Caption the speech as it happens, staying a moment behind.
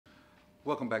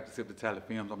Welcome back to Sip the Tally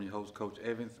Films. I'm your host, Coach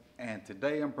Evans, and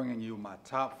today I'm bringing you my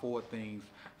top 4 things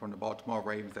from the Baltimore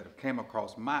Ravens that have came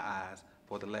across my eyes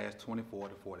for the last 24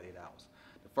 to 48 hours.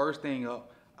 The first thing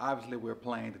up, obviously we're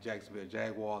playing the Jacksonville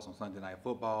Jaguars on Sunday Night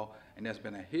Football, and there's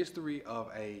been a history of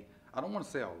I don't want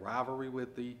to say a rivalry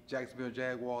with the Jacksonville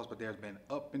Jaguars, but there's been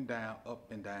up and down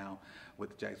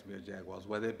with the Jacksonville Jaguars,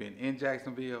 whether it's been in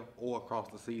Jacksonville or across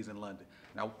the seas in London.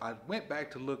 Now, I went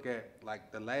back to look at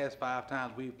like the last 5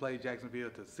 times we've played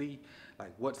Jacksonville to see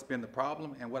like what's been the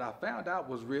problem, and what I found out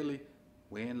was really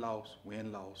win-loss,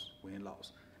 win-loss,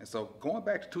 win-loss. And so going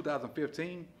back to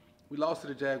 2015, we lost to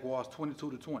the Jaguars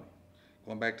 22-20.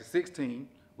 Going back to 16,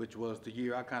 which was the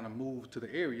year I kind of moved to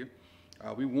the area,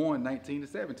 we won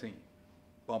 19-17.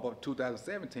 Bump up to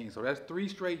 2017. So that's 3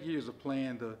 straight years of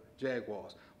playing the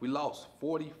Jaguars. We lost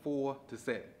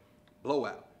 44-7.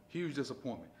 Blowout. Huge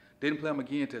disappointment. Didn't play them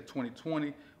again until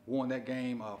 2020. Won that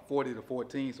game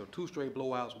 40-14. So 2 straight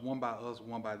blowouts, one by us,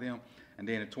 one by them. And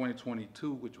then in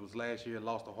 2022, which was last year,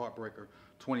 lost a heartbreaker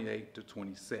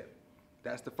 28-27.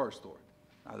 That's the first story.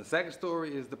 Now, the second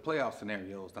story is the playoff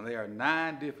scenarios. Now, there are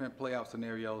 9 different playoff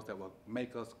scenarios that will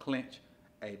make us clinch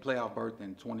a playoff berth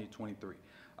in 2023.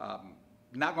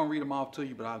 Not going to read them off to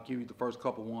you, but I'll give you the first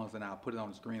couple ones and I'll put it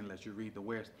on the screen and let you read the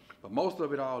rest. But most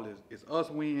of it all is us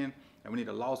win, and we need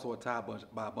a loss or a tie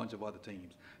by a bunch of other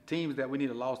teams. Teams that we need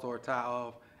a loss or a tie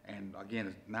of, and again,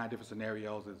 it's 9 different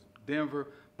scenarios. It's Denver,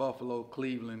 Buffalo,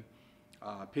 Cleveland,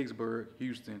 Pittsburgh,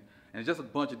 Houston, and it's just a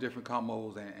bunch of different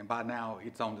combos, and by now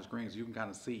it's on the screen so you can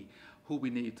kind of see who we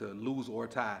need to lose or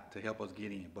tie to help us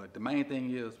get in. But the main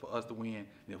thing is for us to win,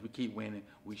 and if we keep winning,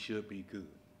 we should be good.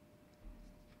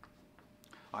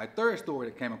 All right, third story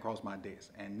that came across my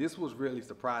desk, and this was really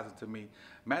surprising to me.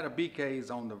 Madubuike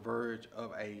is on the verge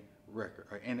of a record,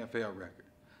 an NFL record.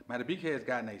 Madubuike has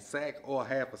gotten a sack or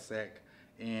half a sack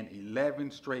in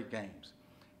 11 straight games.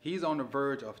 He's on the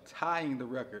verge of tying the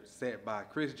record set by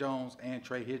Chris Jones and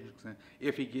Trey Hendrickson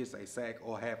if he gets a sack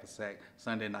or half a sack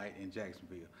Sunday night in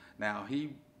Jacksonville. Now,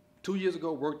 he 2 years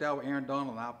ago worked out with Aaron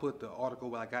Donald, and I'll put the article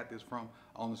where I got this from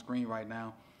on the screen right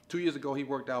now. 2 years ago, he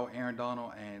worked out with Aaron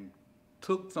Donald and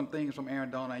took some things from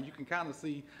Aaron Donald, and you can kind of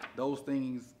see those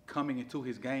things coming into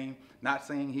his game. Not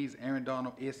saying he's Aaron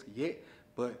Donald-esque yet,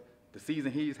 but the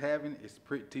season he's having is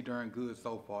pretty darn good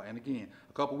so far. And again,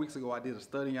 a couple weeks ago, I did a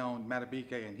study on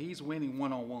Madubuike, and he's winning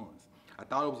one-on-ones. I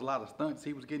thought it was a lot of stunts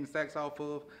he was getting sacks off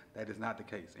of. That is not the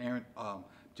case.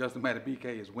 Justin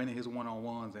Madubuike is winning his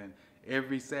one-on-ones, and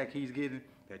every sack he's getting,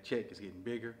 that check is getting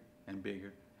bigger and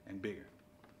bigger and bigger.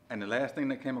 And the last thing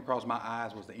that came across my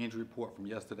eyes was the injury report from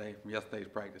yesterday's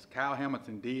practice. Kyle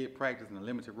Hamilton did practice in a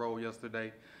limited role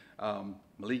yesterday.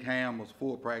 Malik Ham was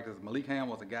full practice. Malik Ham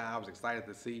was a guy I was excited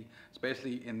to see,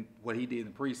 especially in what he did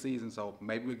in preseason. So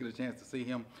maybe we'll get a chance to see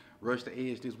him rush the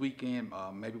edge this weekend.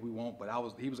 Maybe we won't, but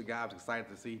he was a guy I was excited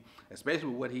to see, especially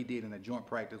with what he did in the joint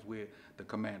practice with the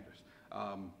Commanders.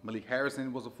 Malik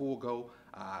Harrison was a full go.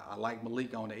 I like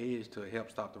Malik on the edge to help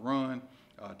stop the run.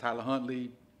 Tyler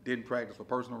Huntley didn't practice for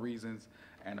personal reasons,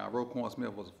 and Roquan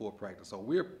Smith was a full practice. So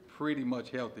we're pretty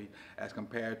much healthy as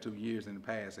compared to years in the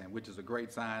past, and which is a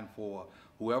great sign for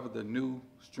whoever the new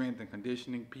strength and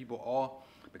conditioning people are,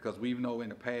 because we know in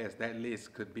the past that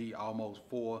list could be almost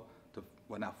 4 to,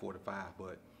 well, not 4 to 5,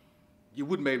 but you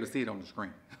wouldn't be able to see it on the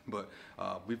screen. But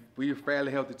we're a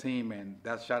fairly healthy team, and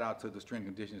that's shout out to the strength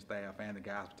and conditioning staff and the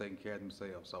guys for taking care of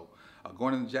themselves. So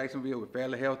going into Jacksonville, we're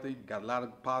fairly healthy, got a lot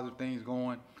of positive things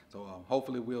going. So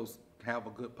hopefully we'll have a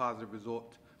good positive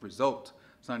result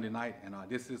Sunday night. And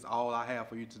this is all I have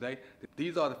for you today.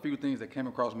 These are the few things that came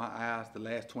across my eyes the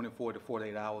last 24 to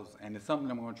 48 hours, and it's something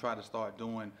I'm going to try to start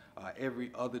doing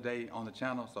every other day on the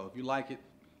channel. So if you like it,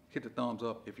 hit the thumbs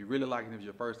up. If you really like it, if it's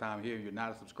your first time here and you're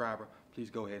not a subscriber, please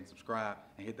go ahead and subscribe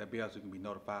and hit that bell so you can be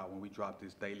notified when we drop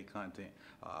this daily content.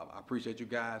 I appreciate you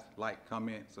guys. Like,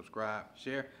 comment, subscribe,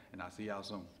 share, and I'll see y'all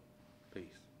soon.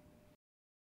 Peace.